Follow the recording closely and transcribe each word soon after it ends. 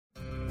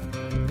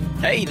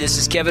Hey, this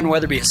is Kevin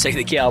Weatherby at Say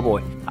the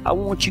Cowboy. I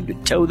want you to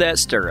toe that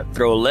stirrup,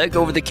 throw a leg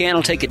over the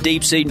cantle, take a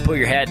deep seat, and pull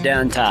your hat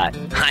down tight.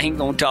 I ain't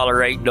gonna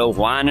tolerate no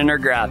whining or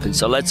griping,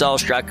 so let's all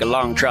strike a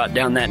long trot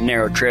down that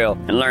narrow trail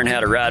and learn how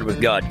to ride with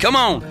God. Come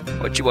on!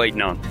 What you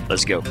waiting on?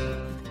 Let's go.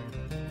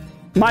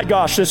 My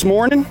gosh, this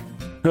morning,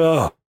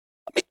 let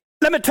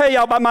me tell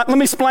y'all about let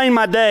me explain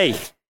my day,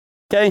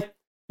 okay?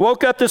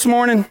 Woke up this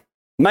morning,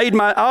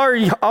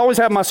 I always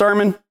have my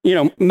sermon,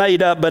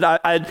 made up, but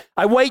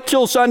I wait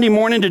till Sunday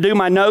morning to do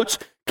my notes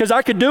because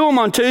I could do them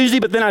on Tuesday,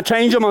 but then I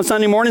change them on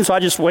Sunday morning, so I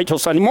just wait till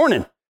Sunday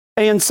morning.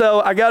 And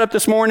so I got up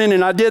this morning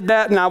and I did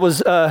that, and I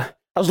was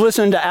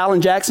listening to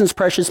Alan Jackson's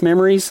Precious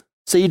Memories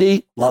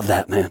CD. Love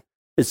that, man.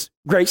 It's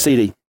a great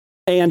CD.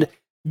 And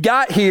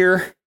got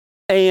here,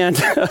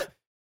 and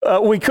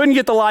we couldn't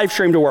get the live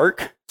stream to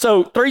work.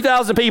 So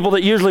 3,000 people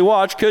that usually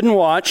watch couldn't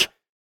watch.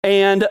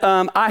 And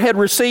I had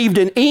received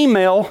an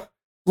email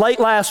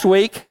late last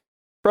week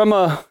from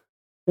a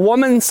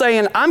woman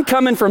saying, I'm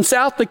coming from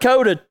South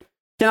Dakota.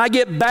 Can I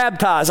get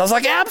baptized? I was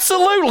like,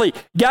 absolutely.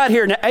 Got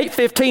here, and at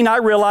 8:15, I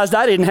realized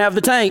I didn't have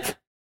the tank.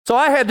 So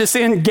I had to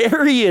send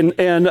Gary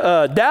and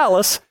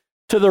Dallas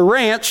to the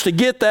ranch to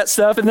get that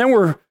stuff, and then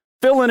we're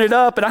filling it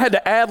up, and I had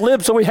to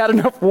ad-lib so we had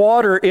enough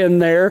water in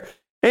there.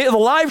 The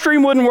live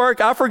stream wouldn't work.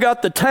 I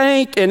forgot the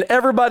tank, and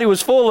everybody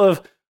was full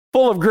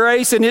of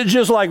grace, and it's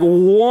just like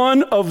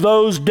one of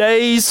those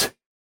days,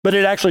 but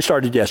it actually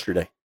started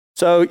yesterday.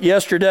 So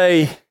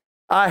yesterday,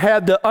 I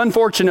had the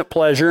unfortunate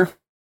pleasure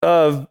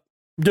of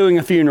doing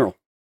a funeral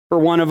for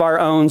one of our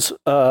own,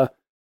 Sarah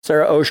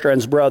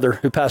Ostrand's brother,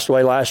 who passed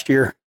away last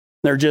year.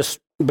 They're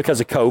just,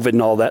 because of COVID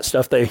and all that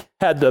stuff, they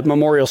had the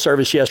memorial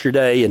service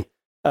yesterday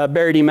and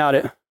buried him out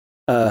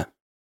at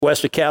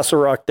west of Castle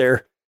Rock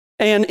there.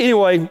 And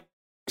anyway,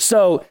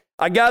 so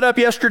I got up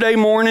yesterday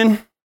morning,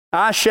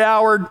 I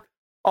showered,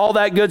 all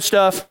that good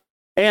stuff.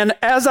 And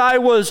as I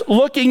was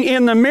looking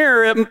in the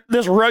mirror at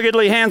this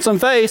ruggedly handsome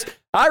face,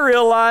 I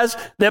realized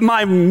that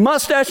my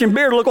mustache and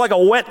beard looked like a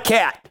wet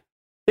cat.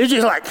 It's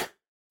just like,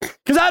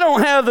 because I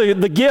don't have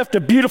the gift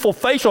of beautiful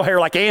facial hair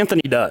like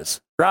Anthony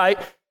does, right?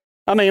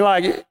 I mean,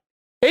 like,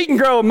 he can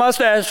grow a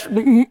mustache,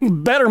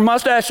 better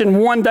mustache in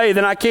one day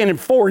than I can in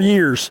 4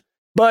 years.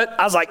 But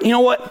I was like, you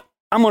know what?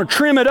 I'm going to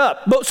trim it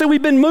up. But so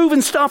we've been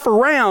moving stuff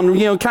around,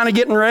 kind of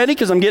getting ready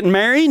because I'm getting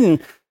married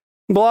and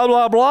blah,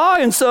 blah, blah.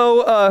 And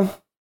so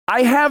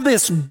I have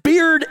this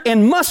beard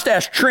and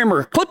mustache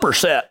trimmer clipper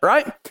set,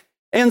 right?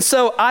 And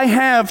so I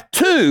have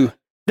two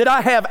that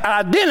I have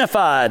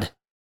identified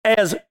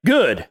as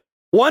good.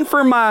 One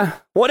for my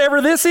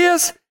whatever this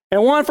is,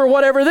 and one for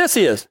whatever this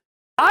is.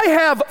 I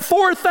have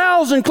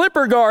 4,000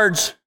 clipper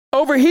guards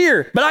over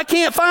here, but I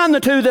can't find the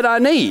two that I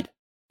need.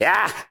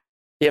 Yeah,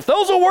 if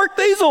those will work,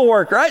 these will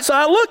work, right? So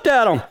I looked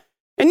at them.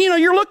 And,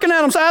 you're looking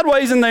at them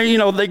sideways, and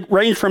they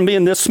range from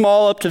being this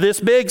small up to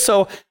this big.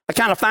 So I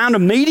kind of found a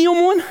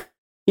medium one,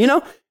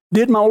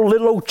 did my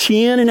little old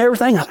chin and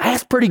everything.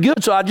 That's pretty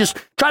good. So I just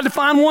tried to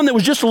find one that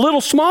was just a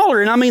little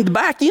smaller. And I mean, the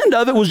back end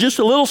of it was just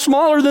a little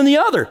smaller than the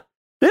other.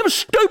 Them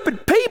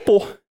stupid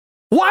people.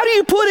 Why do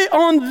you put it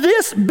on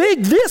this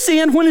big, this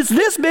end, when it's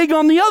this big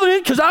on the other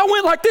end? Because I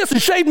went like this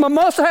and shaved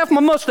half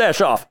my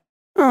mustache off.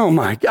 Oh,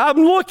 my God.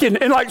 I'm looking,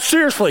 and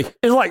seriously,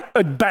 it's like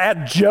a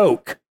bad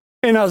joke.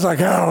 And I was like,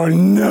 oh,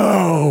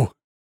 no.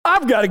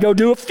 I've got to go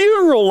do a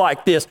funeral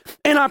like this.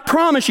 And I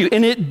promise you,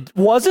 and it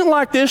wasn't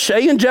like this.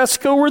 Shay and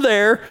Jessica were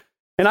there,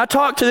 and I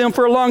talked to them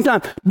for a long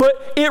time.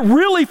 But it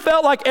really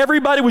felt like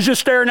everybody was just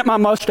staring at my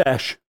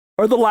mustache,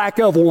 or the lack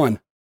of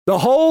one. The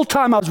whole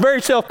time I was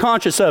very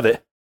self-conscious of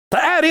it.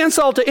 To add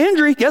insult to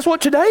injury, guess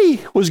what today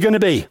was going to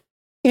be?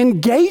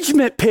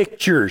 Engagement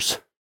pictures.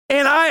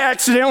 And I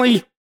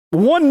accidentally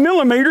 1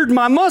 millimetered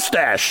my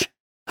mustache.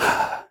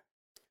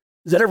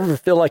 Does that ever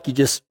feel like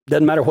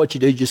doesn't matter what you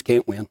do, you just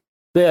can't win?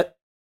 That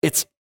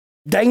it's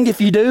danged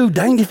if you do,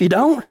 danged if you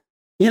don't,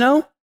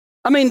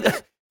 I mean,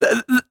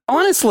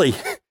 honestly,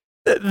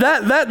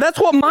 that's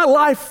what my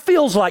life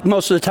feels like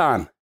most of the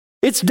time.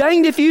 It's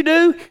danged if you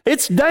do,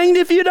 it's danged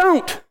if you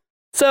don't.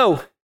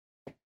 So,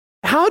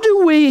 how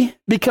do we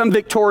become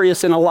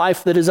victorious in a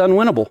life that is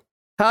unwinnable?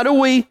 How do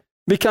we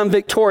become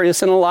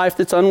victorious in a life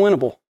that's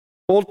unwinnable?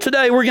 Well,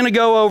 today we're going to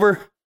go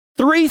over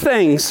 3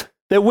 things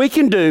that we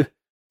can do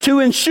to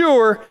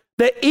ensure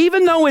that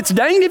even though it's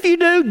danged if you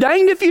do,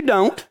 danged if you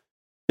don't,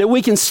 that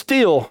we can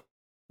still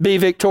be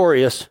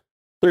victorious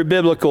through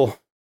biblical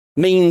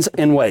means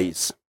and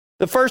ways.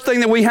 The first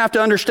thing that we have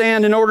to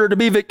understand in order to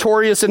be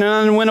victorious in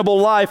an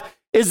unwinnable life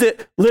is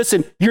that,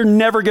 listen, you're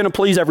never going to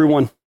please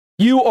everyone.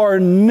 You are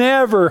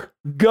never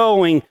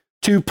going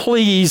to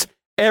please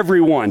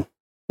everyone.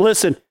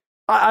 Listen,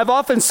 I've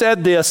often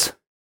said this,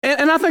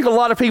 and I think a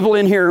lot of people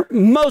in here,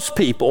 most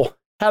people,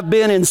 have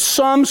been in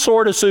some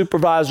sort of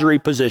supervisory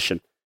position.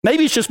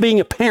 Maybe it's just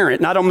being a parent,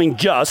 and I don't mean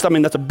just, I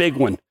mean that's a big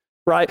one,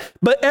 right?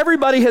 But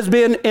everybody has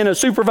been in a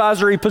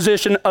supervisory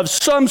position of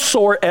some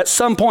sort at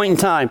some point in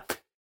time.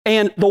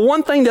 And the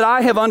one thing that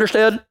I have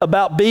understood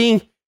about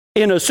being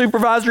in a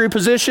supervisory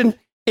position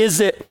is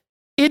that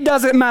it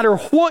doesn't matter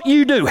what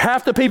you do.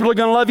 Half the people are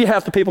going to love you,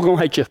 half the people are going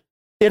to hate you.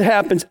 It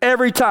happens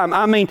every time.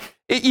 I mean,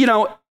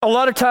 a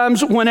lot of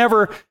times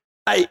whenever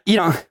I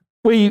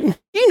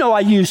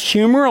use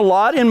humor a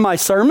lot in my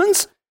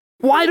sermons.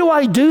 Why do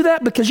I do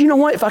that? Because you know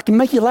what? If I can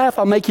make you laugh,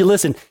 I'll make you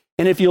listen.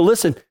 And if you'll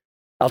listen,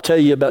 I'll tell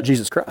you about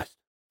Jesus Christ.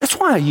 That's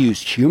why I use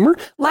humor.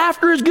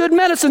 Laughter is good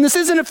medicine. This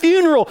isn't a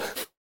funeral.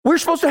 We're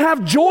supposed to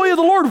have joy of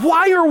the Lord.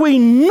 Why are we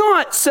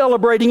not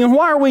celebrating and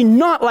why are we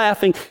not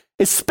laughing,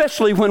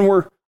 especially when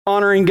we're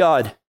honoring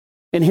God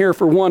and here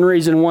for one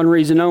reason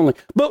only?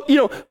 But,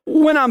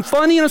 when I'm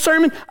funny in a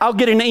sermon, I'll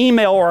get an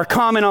email or a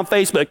comment on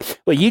Facebook.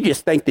 Well, you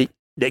just think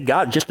that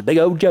God's just a big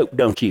old joke,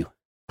 don't you?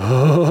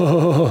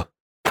 Oh.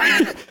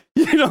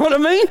 You know what I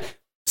mean?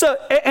 So,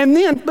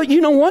 but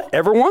you know what?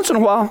 Every once in a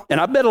while, and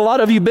I bet a lot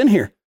of you have been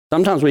here,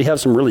 sometimes we have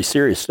some really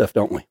serious stuff,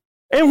 don't we?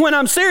 And when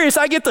I'm serious,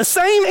 I get the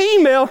same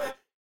email.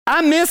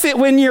 I miss it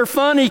when you're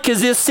funny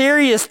because this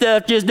serious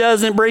stuff just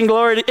doesn't bring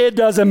glory. It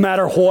doesn't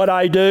matter what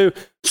I do.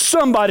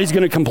 Somebody's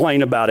going to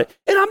complain about it.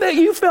 And I bet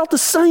you felt the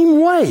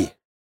same way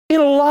in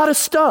a lot of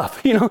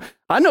stuff.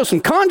 I know some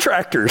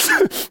contractors.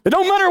 It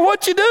don't matter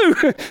what you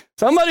do.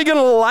 Somebody's going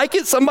to like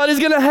it. Somebody's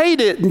going to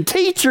hate it. And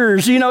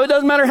teachers, it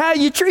doesn't matter how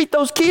you treat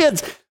those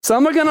kids.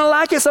 Some are going to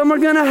like it. Some are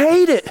going to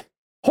hate it.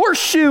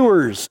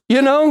 Horseshoers,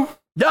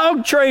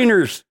 dog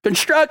trainers,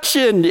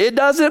 construction. It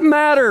doesn't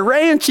matter.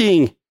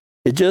 Ranching.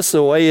 It's just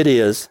the way it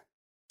is.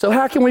 So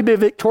how can we be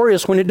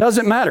victorious when it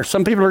doesn't matter?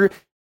 Some people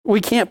we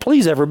can't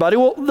please everybody.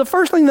 Well, the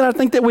first thing that I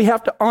think that we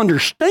have to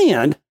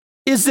understand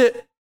is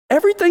that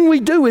everything we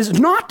do is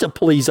not to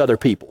please other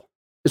people.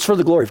 It's for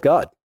the glory of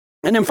God.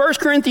 And in 1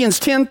 Corinthians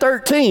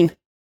 10:13,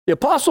 the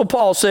Apostle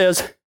Paul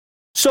says,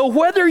 so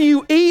whether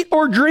you eat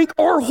or drink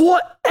or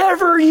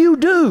whatever you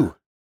do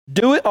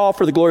it all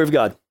for the glory of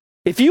God.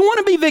 If you want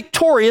to be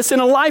victorious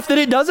in a life that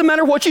it doesn't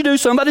matter what you do,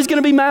 somebody's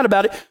going to be mad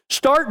about it,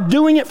 start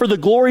doing it for the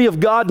glory of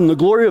God and the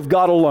glory of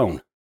God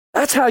alone.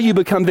 That's how you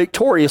become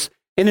victorious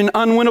in an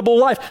unwinnable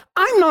life.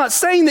 I'm not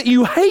saying that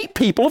you hate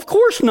people, of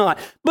course not,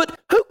 but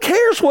who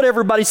cares what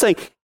everybody's saying?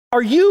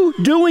 Are you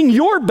doing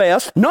your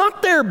best,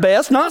 not their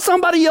best, not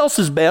somebody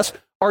else's best?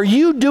 Are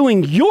you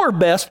doing your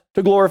best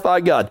to glorify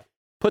God?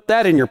 Put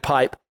that in your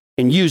pipe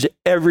and use it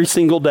every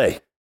single day.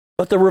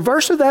 But the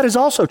reverse of that is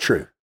also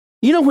true.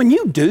 When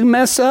you do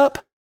mess up,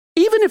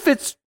 even if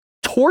it's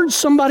towards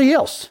somebody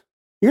else,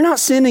 you're not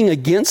sinning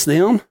against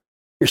them.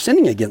 You're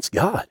sinning against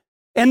God.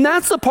 And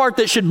that's the part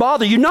that should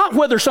bother you, not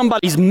whether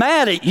somebody's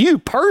mad at you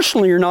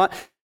personally or not.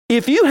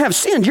 If you have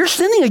sinned, you're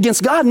sinning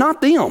against God,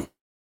 not them.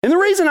 And the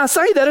reason I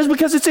say that is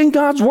because it's in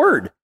God's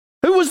word.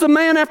 Who was the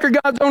man after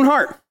God's own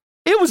heart?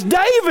 It was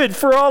David,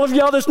 for all of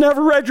y'all that's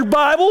never read your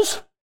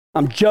Bibles.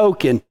 I'm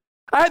joking.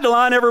 I had to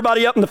line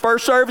everybody up in the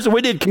first service, and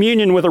we did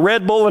communion with a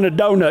Red Bull and a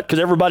donut because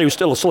everybody was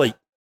still asleep.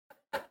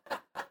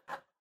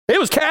 It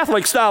was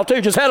Catholic style,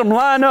 too. Just had them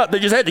line up. They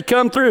just had to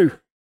come through.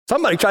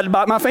 Somebody tried to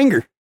bite my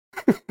finger.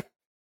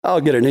 I'll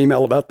get an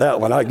email about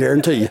that one, I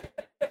guarantee you.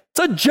 It's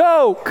a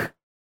joke.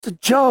 It's a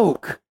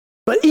joke.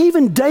 But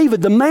even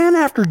David, the man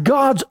after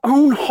God's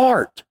own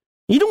heart,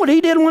 you know what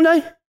he did one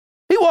day?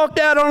 He walked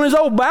out on his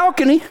old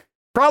balcony,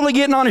 probably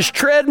getting on his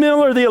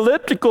treadmill or the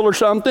elliptical or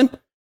something,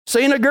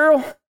 seeing a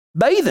girl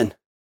bathing.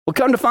 Well,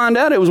 come to find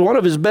out, it was one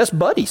of his best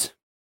buddies.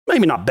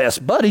 Maybe not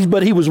best buddies,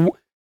 but it was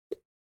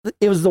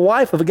the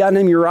wife of a guy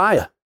named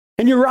Uriah.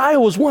 And Uriah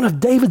was one of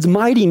David's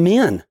mighty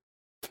men.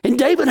 And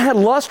David had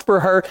lust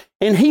for her,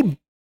 and he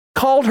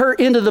called her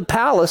into the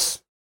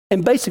palace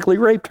and basically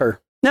raped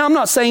her. Now, I'm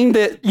not saying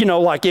that,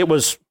 like it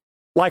was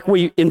like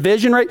we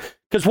envision rape,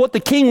 because what the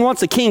king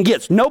wants, the king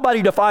gets.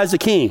 Nobody defies the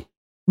king.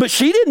 But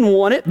she didn't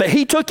want it, but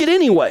he took it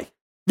anyway.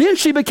 Then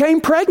she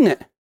became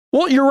pregnant.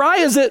 Well,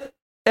 Uriah's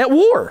at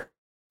war.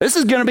 This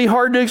is going to be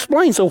hard to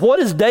explain. So what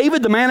is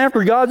David, the man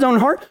after God's own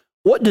heart?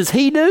 What does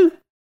he do?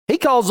 He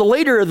calls the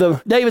leader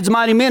of David's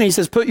mighty men. He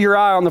says, put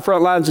Uriah on the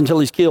front lines until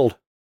he's killed.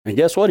 And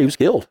guess what? He was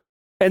killed.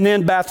 And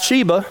then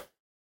Bathsheba,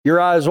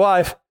 Uriah's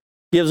wife,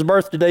 gives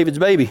birth to David's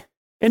baby.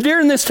 And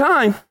during this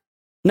time,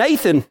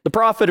 Nathan, the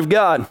prophet of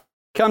God,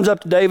 comes up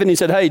to David and he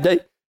said, hey,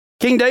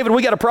 King David,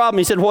 we got a problem.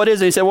 He said, what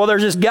is it? He said, well,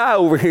 there's this guy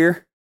over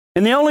here.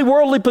 And the only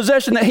worldly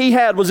possession that he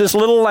had was this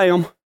little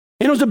lamb.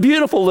 And it was a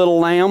beautiful little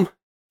lamb.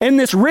 And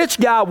this rich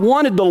guy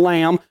wanted the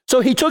lamb,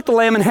 so he took the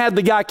lamb and had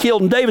the guy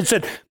killed. And David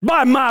said,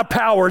 by my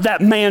power,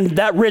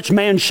 that rich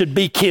man should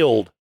be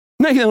killed.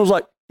 Nathan was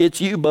like,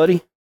 it's you,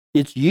 buddy.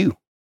 It's you.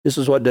 This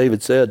is what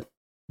David said.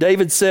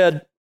 David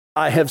said,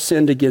 I have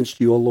sinned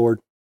against you, O Lord.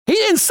 He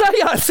didn't say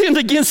I sinned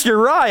against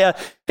Uriah.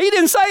 He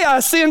didn't say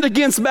I sinned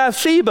against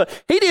Bathsheba.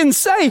 He didn't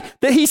say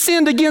that he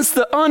sinned against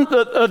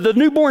the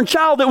newborn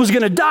child that was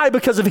going to die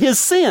because of his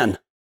sin.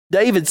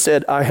 David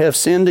said, I have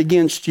sinned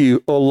against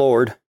you, O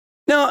Lord.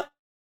 Now,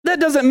 that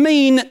doesn't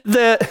mean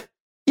that,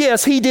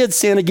 yes, he did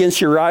sin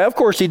against Uriah. Of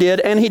course he did.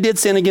 And he did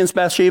sin against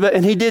Bathsheba.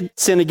 And he did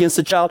sin against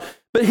the child.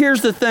 But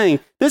here's the thing.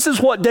 This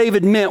is what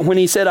David meant when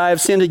he said, I have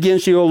sinned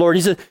against you, O Lord.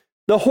 He said,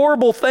 the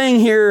horrible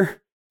thing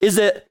here is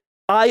that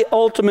I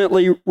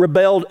ultimately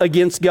rebelled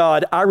against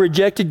God. I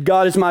rejected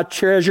God as my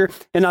treasure,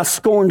 and I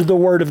scorned the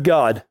word of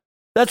God.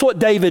 That's what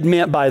David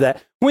meant by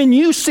that. When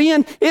you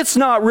sin, it's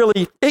not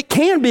really, it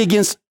can be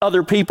against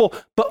other people,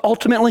 but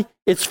ultimately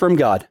it's from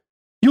God.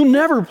 You'll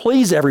never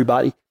please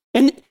everybody.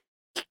 And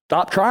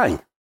stop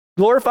trying.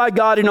 Glorify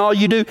God in all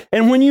you do.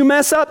 And when you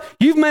mess up,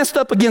 you've messed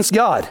up against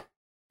God.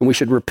 And we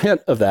should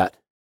repent of that.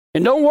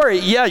 And don't worry,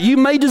 yeah, you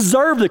may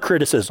deserve the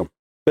criticism,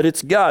 but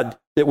it's God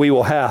that we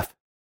will have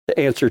to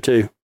answer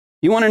to.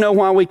 You want to know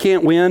why we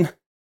can't win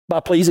by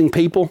pleasing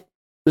people?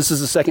 This is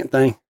the second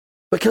thing.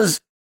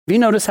 Because have you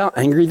noticed how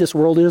angry this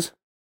world is?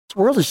 This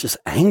world is just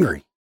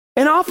angry.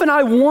 And often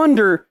I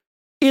wonder,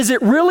 is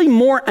it really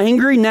more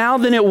angry now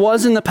than it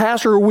was in the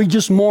past, or are we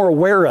just more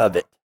aware of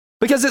it?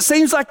 Because it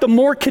seems like the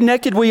more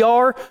connected we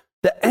are,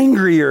 the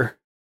angrier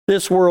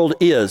this world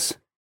is.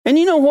 And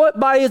you know what?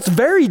 By its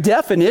very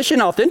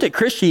definition, authentic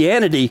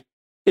Christianity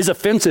is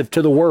offensive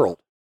to the world.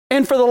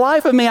 And for the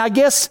life of me, I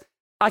guess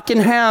I can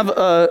have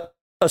a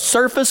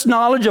surface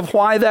knowledge of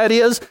why that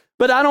is,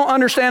 but I don't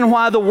understand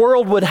why the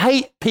world would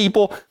hate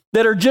people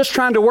that are just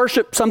trying to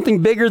worship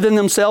something bigger than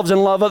themselves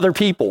and love other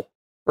people,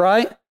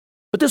 right?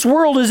 But this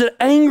world is an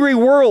angry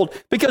world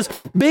because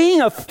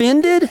being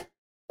offended,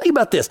 think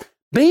about this,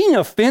 being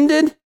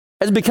offended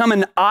has become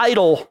an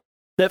idol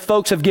that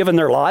folks have given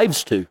their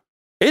lives to.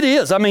 It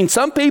is. I mean,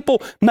 some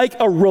people make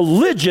a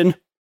religion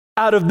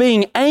out of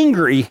being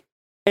angry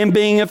and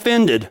being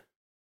offended.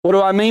 What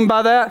do I mean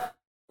by that?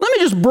 Let me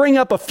just bring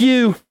up a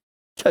few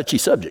touchy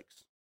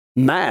subjects.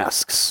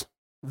 Masks,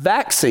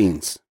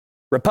 vaccines,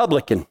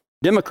 Republican,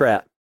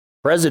 Democrat,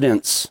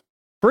 presidents,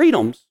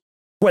 freedoms,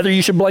 whether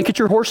you should blanket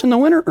your horse in the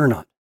winter or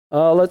not.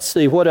 Let's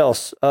see, what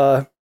else?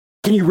 Can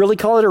you really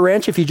call it a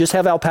ranch if you just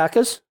have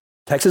alpacas?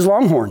 Texas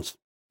Longhorns,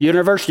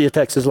 University of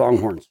Texas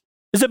Longhorns.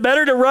 Is it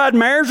better to ride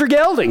mares or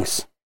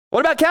geldings?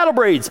 What about cattle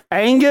breeds?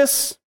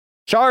 Angus,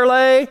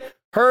 Charolais,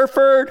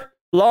 Hereford,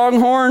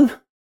 Longhorn,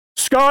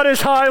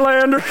 Scottish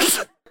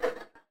Highlanders.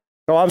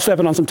 Oh, I'm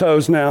stepping on some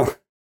toes now.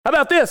 How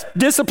about this?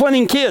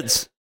 Disciplining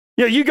kids.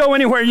 Yeah, you go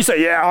anywhere and you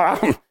say,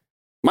 yeah,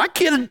 my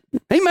kid,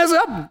 he messed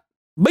up,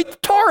 beat the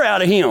tar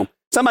out of him.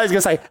 Somebody's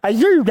going to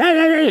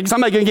say,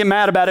 somebody's going to get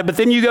mad about it. But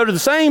then you go to the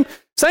same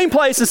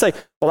place and say,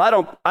 well,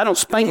 I don't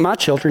spank my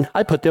children.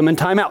 I put them in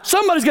timeout.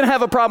 Somebody's going to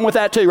have a problem with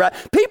that too, right?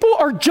 People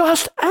are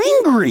just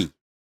angry.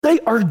 They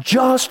are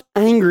just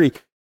angry,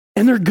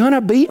 and they're going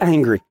to be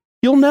angry.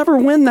 You'll never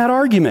win that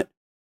argument.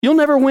 You'll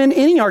never win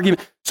any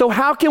argument. So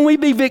how can we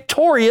be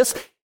victorious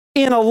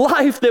in a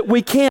life that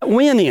we can't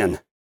win in?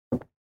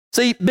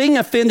 See, being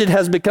offended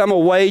has become a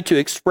way to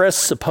express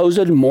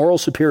supposed moral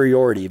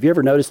superiority. Have you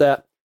ever noticed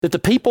that? That the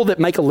people that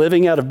make a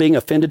living out of being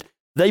offended,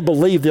 they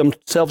believe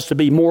themselves to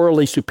be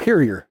morally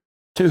superior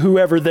to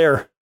whoever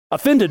they're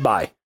offended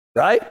by,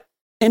 right?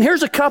 And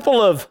here's a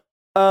couple of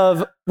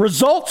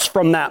results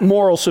from that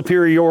moral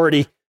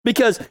superiority,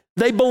 because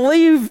they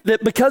believe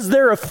that because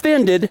they're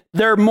offended,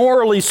 they're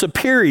morally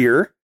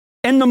superior.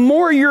 And the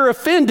more you're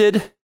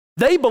offended,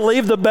 they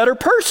believe the better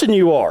person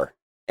you are.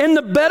 And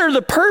the better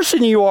the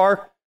person you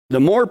are, the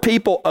more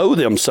people owe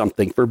them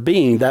something for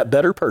being that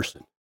better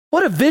person.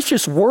 What a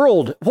vicious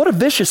world, what a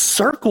vicious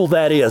circle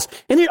that is.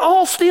 And it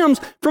all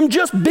stems from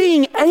just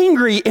being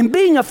angry and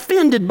being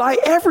offended by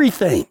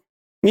everything.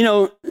 You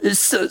know,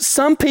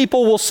 some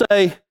people will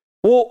say,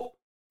 well,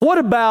 what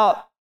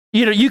about,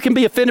 you can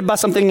be offended by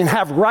something and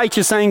have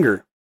righteous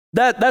anger.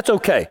 That's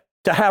okay,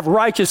 to have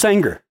righteous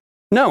anger.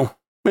 No,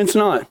 it's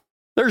not.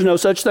 There's no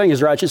such thing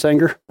as righteous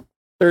anger.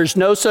 There's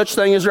no such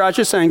thing as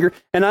righteous anger.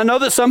 And I know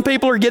that some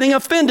people are getting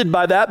offended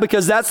by that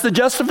because that's the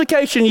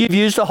justification you've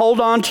used to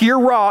hold on to your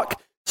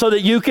rock so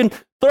that you can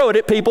throw it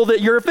at people that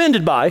you're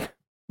offended by.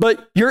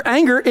 But your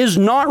anger is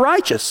not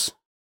righteous.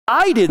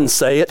 I didn't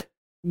say it.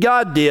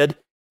 God did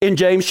in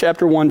James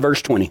chapter 1,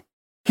 verse 20.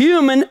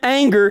 Human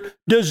anger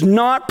does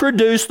not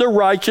produce the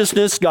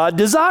righteousness God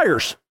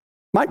desires.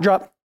 Mic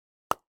drop.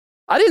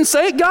 I didn't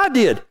say it, God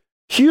did.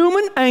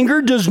 Human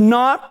anger does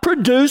not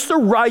produce the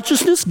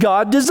righteousness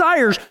God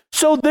desires.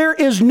 So there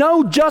is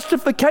no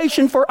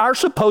justification for our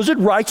supposed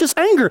righteous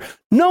anger,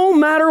 no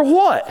matter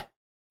what.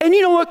 And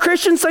you know what?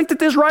 Christians think that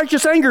this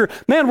righteous anger,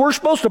 man, we're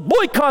supposed to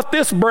boycott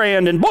this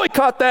brand and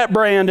boycott that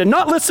brand and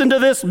not listen to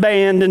this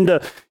band.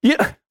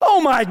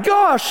 Oh my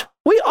gosh,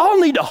 we all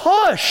need to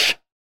hush.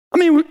 I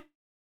mean,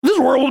 this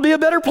world would be a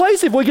better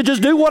place if we could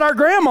just do what our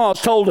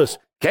grandmas told us.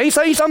 Can't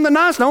say something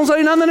nice, don't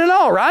say nothing at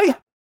all, right?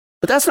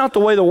 But that's not the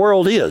way the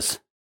world is.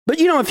 But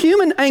if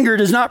human anger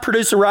does not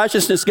produce the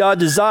righteousness God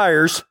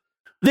desires,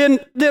 then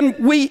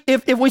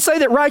if we say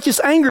that righteous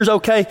anger is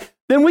okay,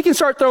 then we can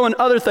start throwing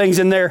other things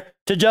in there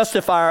to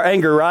justify our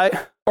anger, right?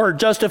 Or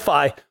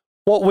justify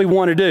what we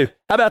want to do.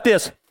 How about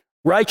this?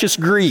 Righteous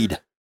greed.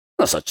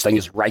 No such thing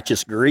as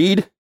righteous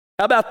greed.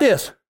 How about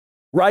this?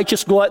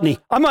 Righteous gluttony.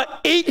 I'm gonna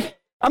eat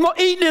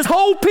this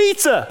whole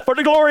pizza for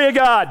the glory of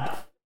God.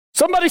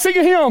 Somebody sing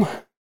a hymn.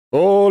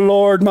 Oh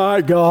Lord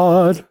my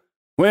God,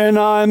 when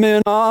I'm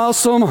in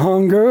awesome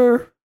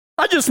hunger.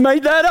 I just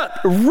made that up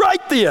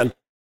right then.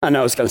 I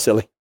know it's kind of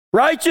silly.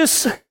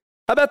 Righteous, how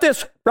about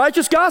this?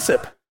 Righteous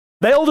gossip.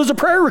 Veiled as a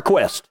prayer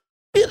request.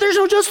 There's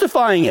no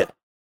justifying it.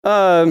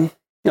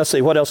 Let's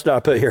see, what else did I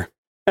put here?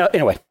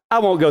 Anyway, I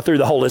won't go through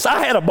the whole list.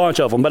 I had a bunch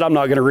of them, but I'm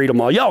not going to read them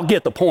all. Y'all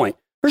get the point.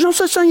 There's no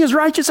such thing as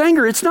righteous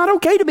anger. It's not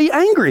okay to be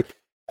angry.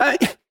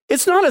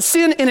 It's not a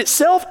sin in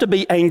itself to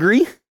be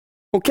angry,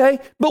 okay?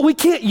 But we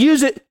can't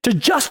use it to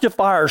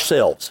justify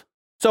ourselves.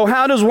 So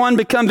how does one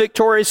become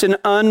victorious in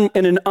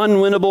an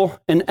unwinnable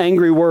and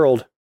angry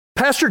world?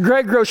 Pastor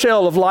Greg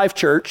Rochelle of Life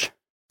Church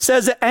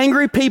says that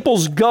angry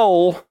people's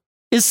goal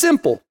is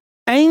simple.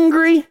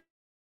 Angry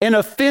and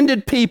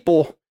offended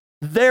people,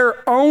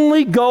 their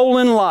only goal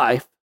in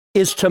life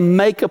is to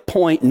make a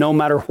point no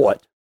matter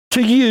what,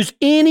 to use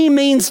any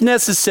means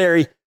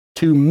necessary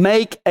to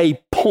make a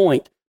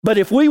point. But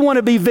if we want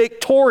to be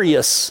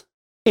victorious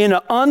in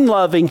an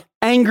unloving,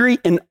 angry,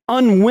 and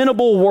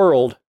unwinnable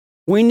world,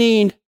 we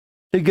need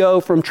to go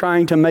from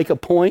trying to make a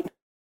point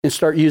and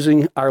start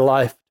using our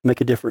life to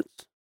make a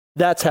difference.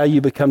 That's how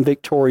you become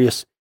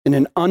victorious in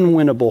an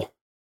unwinnable,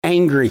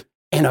 angry,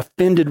 and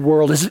offended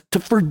world, is to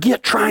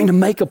forget trying to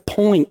make a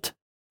point.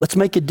 Let's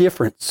make a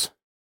difference.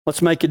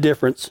 Let's make a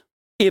difference.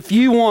 If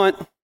you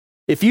want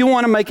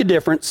to make a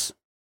difference,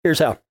 here's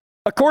how.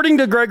 According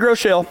to Greg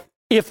Rochelle,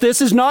 if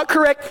this is not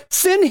correct,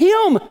 send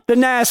him the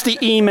nasty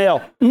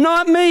email,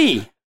 not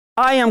me.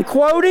 I am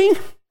quoting,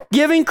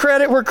 giving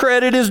credit where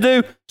credit is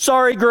due.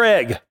 Sorry,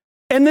 Greg.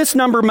 And this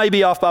number may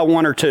be off by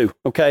 1 or 2,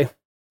 okay?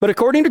 But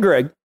according to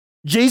Greg,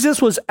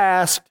 Jesus was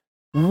asked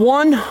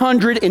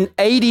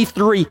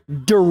 183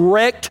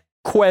 direct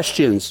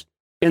questions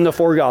in the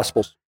 4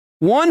 Gospels.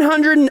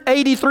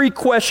 183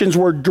 questions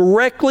were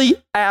directly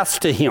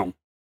asked to him.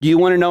 Do you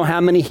want to know how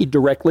many he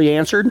directly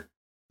answered?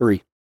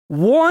 3.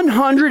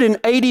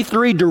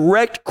 183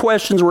 direct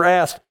questions were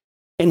asked,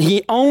 and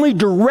he only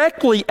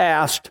directly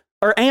asked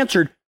or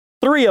answered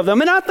 3 of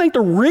them. And I think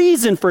the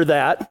reason for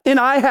that, and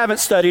I haven't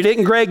studied it,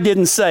 and Greg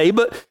didn't say,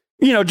 but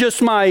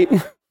just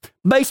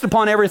based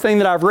upon everything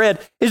that I've read,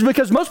 is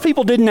because most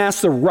people didn't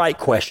ask the right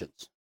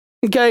questions.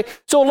 Okay,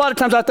 so a lot of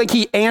times I think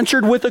he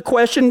answered with a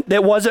question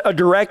that wasn't a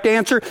direct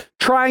answer,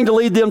 trying to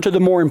lead them to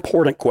the more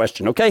important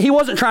question. Okay, he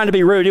wasn't trying to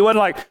be rude. He wasn't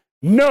like,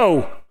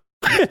 no.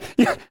 I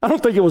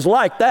don't think it was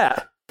like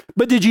that.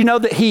 But did you know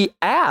that he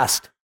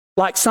asked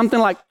something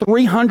like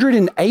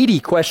 380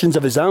 questions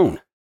of his own?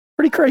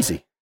 Pretty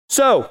crazy.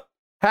 So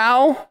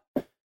how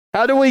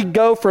do we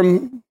go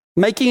from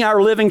making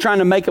our living trying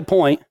to make a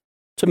point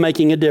to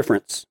making a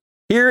difference?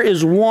 Here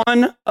is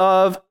one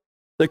of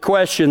the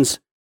questions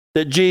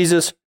that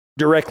Jesus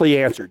directly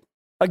answered.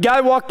 A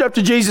guy walked up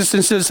to Jesus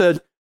and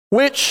said,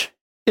 which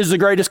is the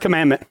greatest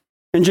commandment?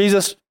 And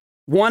Jesus,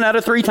 1 out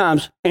of 3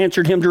 times,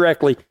 answered him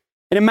directly.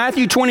 And in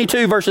Matthew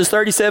 22, verses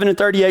 37 and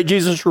 38,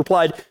 Jesus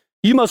replied,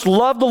 you must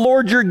love the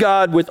Lord your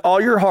God with all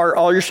your heart,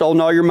 all your soul,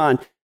 and all your mind.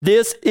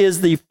 This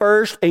is the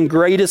first and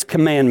greatest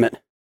commandment.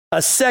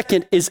 A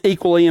second is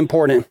equally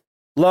important.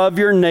 Love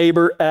your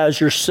neighbor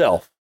as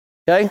yourself.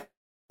 Okay?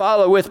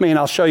 Follow with me and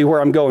I'll show you where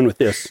I'm going with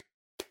this.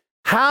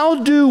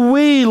 How do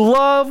we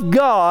love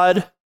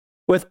God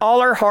with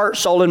all our heart,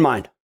 soul, and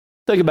mind?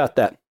 Think about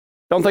that.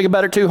 Don't think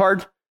about it too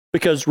hard,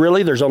 because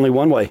really there's only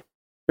one way.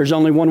 There's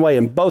only one way,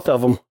 and both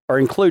of them are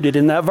included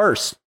in that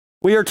verse.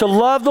 We are to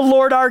love the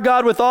Lord our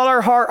God with all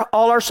our heart,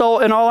 all our soul,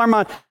 and all our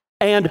mind,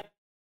 and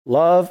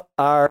love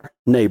our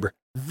neighbor.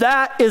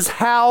 That is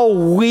how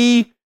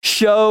we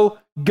show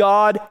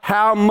God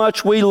how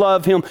much we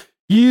love him.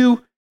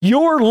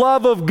 Your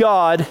love of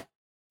God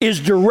is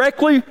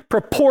directly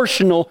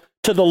proportional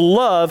to the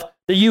love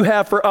that you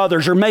have for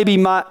others. Or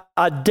maybe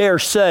I dare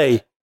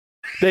say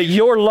that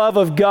your love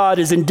of God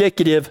is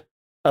indicative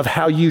of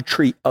how you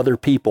treat other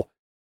people,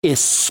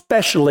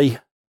 especially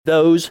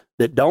those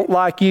that don't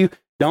like you,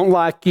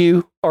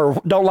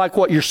 or don't like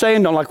what you're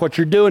saying, don't like what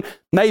you're doing.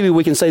 Maybe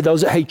we can say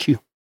those that hate you.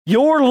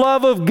 Your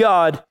love of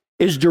God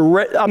is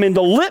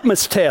the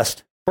litmus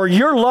test for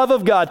your love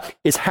of God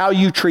is how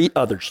you treat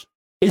others,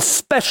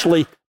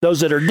 especially those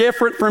that are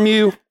different from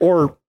you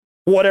or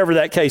whatever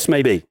that case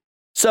may be.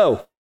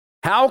 So,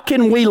 how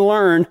can we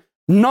learn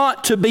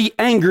not to be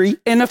angry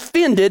and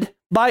offended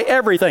by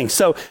everything?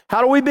 So,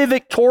 how do we be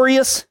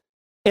victorious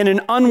in an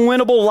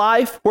unwinnable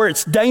life where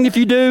it's danged if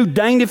you do,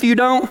 danged if you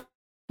don't?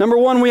 Number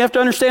 1, we have to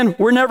understand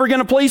we're never going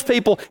to please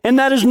people, and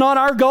that is not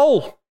our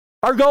goal.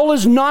 Our goal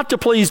is not to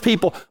please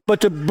people,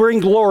 but to bring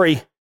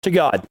glory to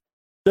God.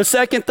 The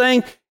second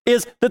thing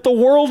is that the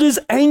world is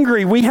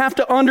angry. We have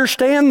to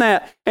understand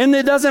that. And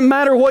it doesn't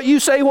matter what you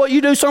say, what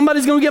you do,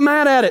 somebody's going to get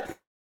mad at it.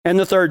 And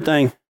the third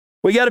thing,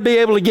 we got to be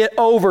able to get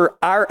over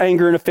our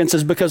anger and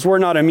offenses, because we're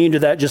not immune to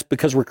that just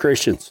because we're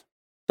Christians.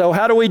 So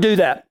how do we do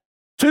that?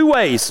 2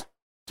 ways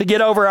to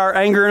get over our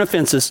anger and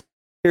offenses.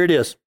 Here it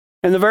is.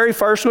 And the very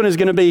first one is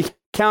going to be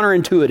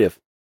counterintuitive.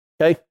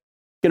 Okay?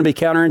 It's going to be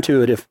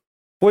counterintuitive. If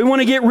we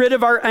want to get rid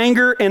of our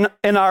anger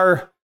and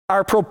our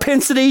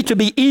propensity to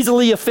be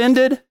easily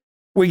offended,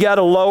 we got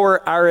to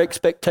lower our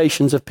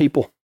expectations of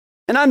people.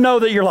 And I know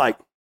that you're like,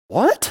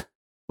 what?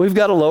 We've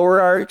got to lower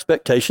our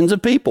expectations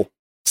of people.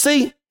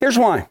 See, here's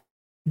why.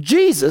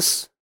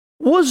 Jesus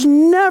was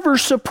never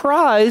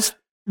surprised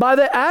by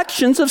the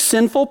actions of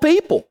sinful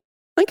people.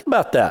 Think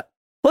about that.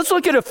 Let's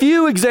look at a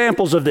few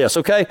examples of this,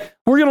 okay?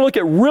 We're going to look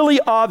at really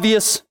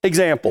obvious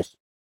examples.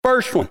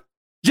 First one.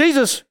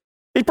 Jesus,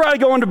 he's probably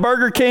going to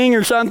Burger King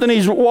or something.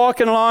 He's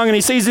walking along and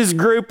he sees this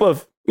group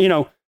of,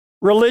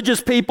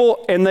 religious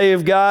people, and they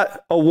have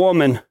got a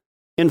woman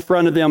in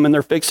front of them and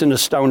they're fixing to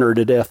stone her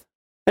to death.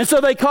 And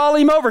so they call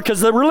him over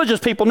because the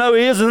religious people know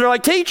he is, and they're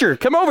like, teacher,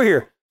 come over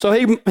here. So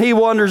he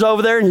wanders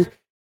over there,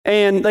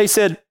 and they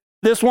said,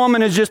 this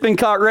woman has just been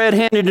caught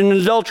red-handed in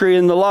adultery,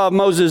 and the law of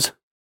Moses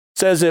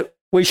says that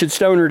we should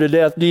stone her to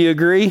death. Do you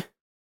agree?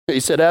 He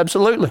said,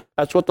 absolutely.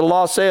 That's what the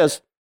law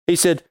says. He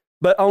said,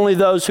 but only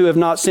those who have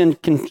not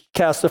sinned can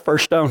cast the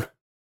first stone.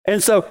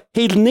 And so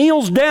he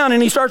kneels down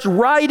and he starts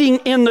writing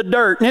in the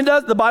dirt. And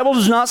the Bible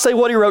does not say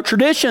what he wrote.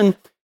 Tradition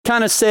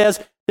kind of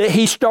says that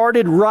he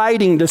started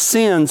writing the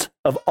sins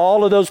of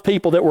all of those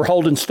people that were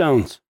holding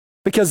stones.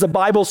 Because the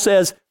Bible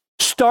says,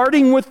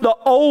 starting with the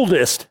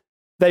oldest,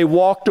 they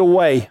walked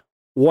away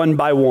one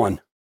by one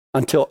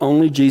until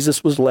only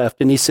Jesus was left.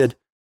 And he said,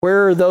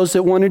 where are those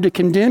that wanted to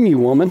condemn you,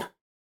 woman?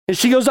 And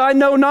she goes, I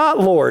know not,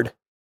 Lord.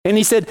 And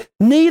he said,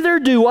 neither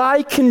do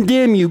I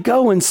condemn you.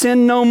 Go and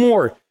sin no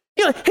more.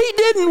 He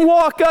didn't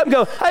walk up and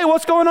go, hey,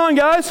 what's going on,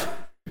 guys?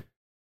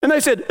 And they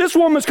said, this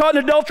woman's caught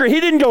in adultery.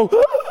 He didn't go,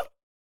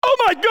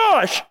 oh my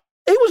gosh.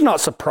 He was not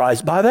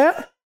surprised by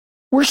that.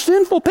 We're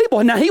sinful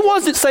people. Now, he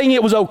wasn't saying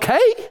it was okay,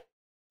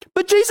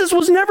 but Jesus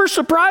was never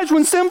surprised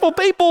when sinful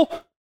people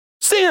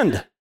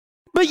sinned.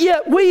 But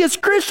yet, we as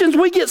Christians,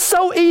 we get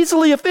so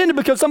easily offended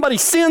because somebody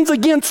sins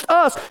against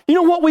us. You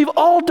know what? We've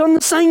all done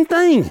the same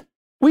thing.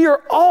 We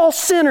are all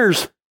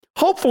sinners,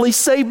 hopefully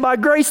saved by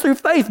grace through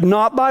faith,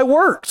 not by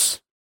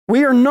works.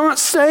 We are not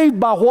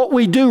saved by what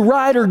we do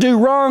right or do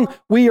wrong.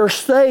 We are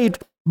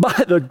saved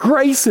by the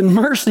grace and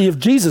mercy of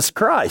Jesus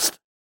Christ,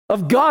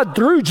 of God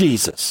through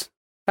Jesus.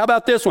 How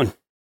about this one?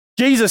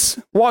 Jesus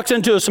walks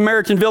into a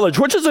Samaritan village,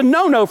 which is a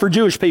no-no for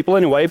Jewish people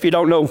anyway, if you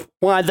don't know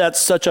why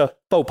that's such a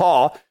faux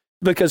pas,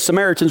 because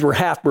Samaritans were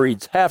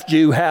half-breeds, half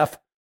Jew, half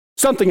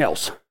something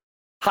else.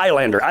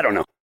 Highlander, I don't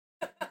know.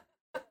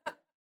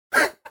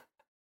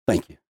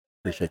 Thank you.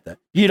 Appreciate that.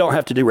 You don't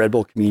have to do Red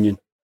Bull communion.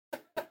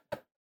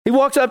 He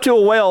walks up to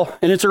a well,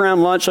 and it's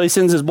around lunch, so he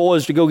sends his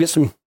boys to go get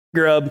some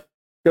grub,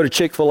 go to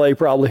Chick-fil-A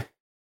probably.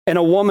 And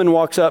a woman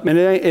walks up, and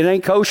it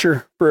ain't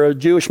kosher for a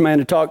Jewish man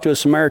to talk to a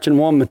Samaritan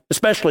woman,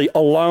 especially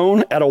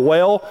alone at a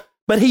well,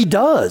 but he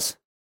does.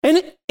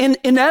 And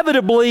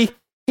inevitably,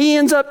 he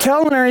ends up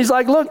telling her, he's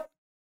like, look,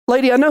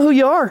 lady, I know who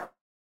you are.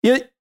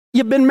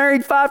 You've been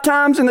married 5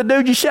 times, and the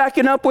dude you're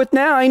shacking up with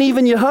now ain't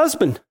even your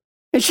husband.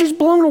 And she's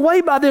blown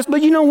away by this,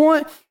 but you know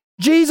what?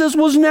 Jesus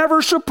was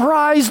never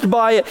surprised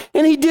by it,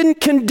 and he didn't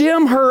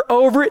condemn her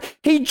over it.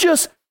 He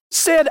just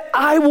said,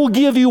 I will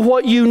give you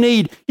what you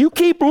need. You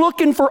keep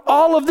looking for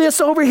all of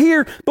this over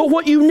here, but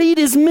what you need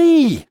is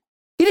me.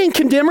 He didn't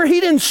condemn her. He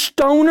didn't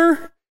stone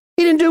her.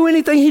 He didn't do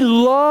anything. He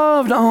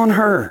loved on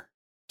her.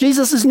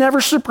 Jesus is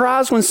never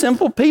surprised when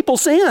sinful people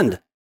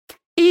sinned,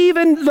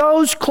 even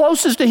those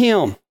closest to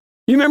him.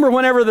 You remember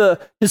whenever the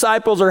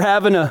disciples are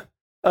having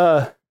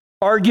a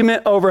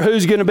argument over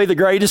who's going to be the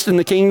greatest in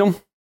the kingdom?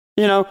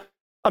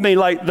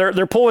 Like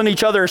they're pulling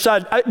each other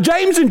aside.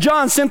 James and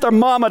John sent their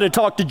mama to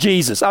talk to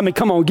Jesus. I mean,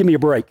 come on, give me a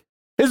break.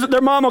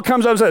 Their mama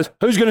comes up and says,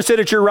 who's going to sit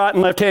at your right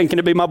and left hand? Can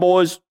it be my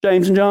boys,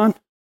 James and John?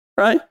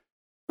 Right?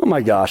 Oh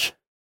my gosh.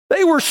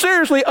 They were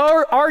seriously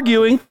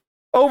arguing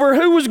over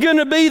who was going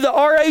to be the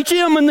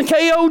RHM and the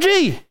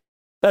KOG.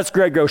 That's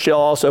Greg Rochelle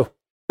also.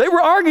 They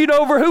were arguing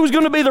over who was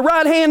going to be the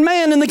right-hand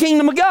man in the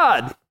kingdom of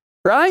God.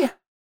 Right?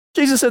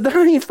 Jesus said, that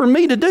ain't for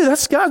me to do.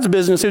 That's God's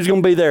business who's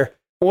going to be there.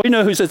 Well, we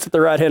know who sits at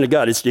the right hand of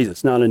God. It's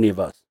Jesus, not any of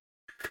us.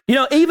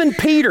 Even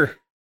Peter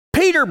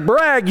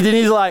bragged, and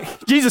he's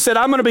like, Jesus said,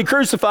 I'm going to be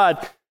crucified.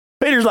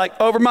 Peter's like,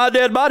 over my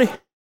dead body?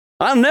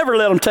 I'll never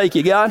let them take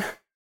you, God.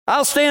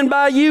 I'll stand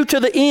by you to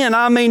the end.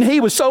 I mean, he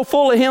was so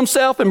full of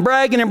himself and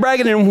bragging,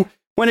 and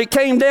when it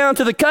came down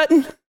to the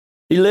cutting,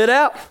 he lit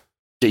out.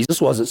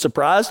 Jesus wasn't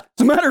surprised.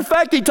 As a matter of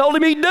fact, he told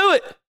him he'd do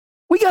it.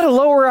 We got to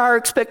lower our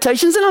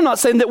expectations, and I'm not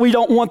saying that we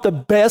don't want the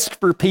best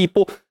for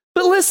people,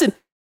 but listen,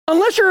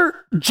 unless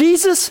you're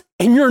Jesus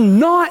and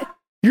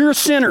you're a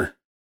sinner.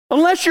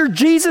 Unless you're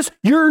Jesus,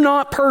 you're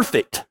not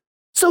perfect.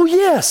 So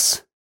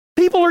yes,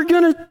 people are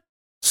going to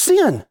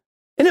sin.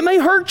 And it may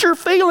hurt your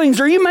feelings,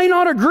 or you may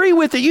not agree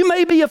with it. You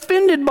may be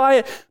offended by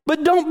it,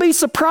 but don't be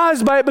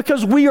surprised by it,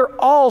 because we are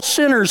all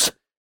sinners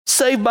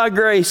saved by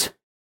grace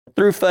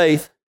through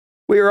faith.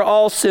 We are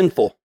all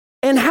sinful.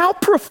 And how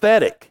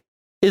prophetic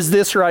is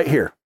this right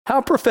here?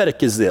 How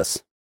prophetic is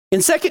this?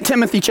 In 2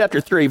 Timothy chapter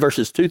 3,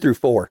 verses 2 through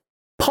 4,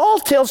 Paul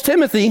told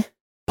Timothy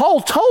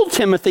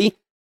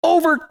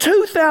over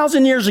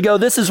 2,000 years ago,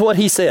 this is what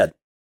he said.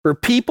 For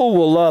people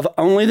will love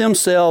only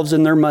themselves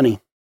and their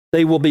money.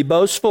 They will be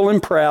boastful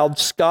and proud,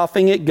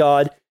 scoffing at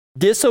God,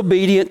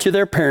 disobedient to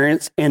their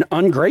parents, and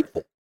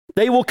ungrateful.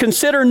 They will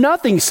consider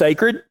nothing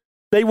sacred.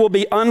 They will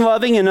be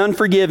unloving and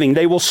unforgiving.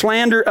 They will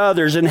slander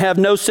others and have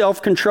no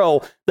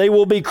self-control. They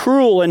will be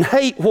cruel and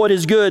hate what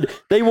is good.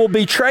 They will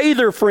betray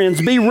their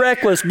friends, be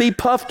reckless, be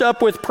puffed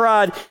up with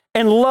pride,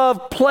 and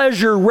love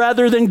pleasure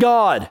rather than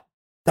God.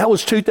 That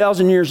was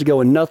 2,000 years ago,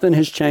 and nothing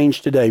has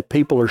changed today.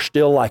 People are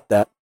still like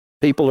that.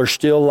 People are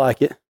still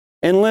like it.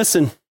 And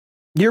listen,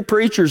 your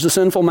preacher's a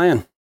sinful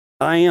man.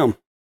 I am.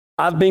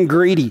 I've been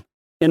greedy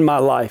in my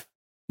life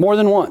more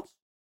than once.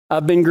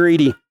 I've been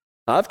greedy.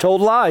 I've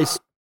told lies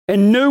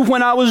and knew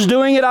when I was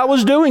doing it, I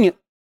was doing it.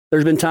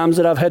 There's been times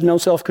that I've had no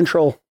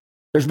self-control.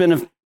 There's been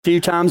a few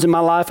times in my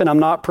life, and I'm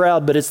not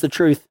proud, but it's the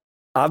truth.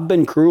 I've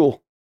been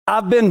cruel.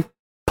 I've been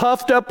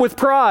puffed up with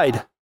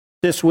pride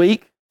this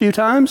week a few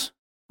times.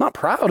 Not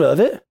proud of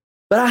it,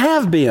 but I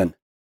have been.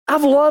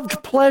 I've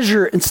loved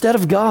pleasure instead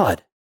of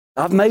God.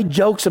 I've made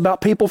jokes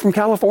about people from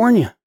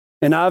California,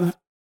 and I've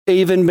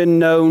even been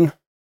known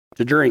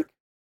to drink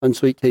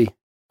unsweet tea.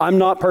 I'm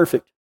not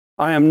perfect.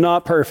 I am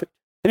not perfect.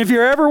 And if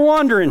you're ever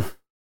wondering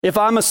if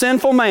I'm a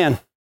sinful man,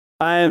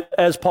 I am,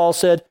 as Paul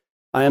said,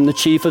 I am the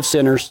chief of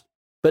sinners.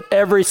 But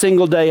every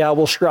single day I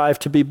will strive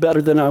to be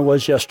better than I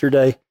was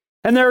yesterday.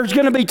 And there's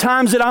going to be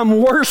times that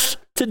I'm worse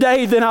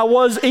today than I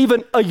was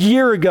even a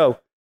year ago.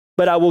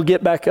 But I will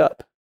get back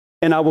up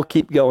and I will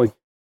keep going.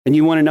 And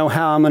you want to know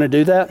how I'm going to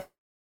do that?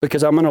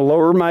 Because I'm going to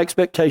lower my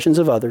expectations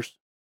of others.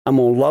 I'm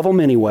going to love them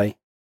anyway.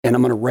 And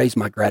I'm going to raise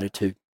my gratitude.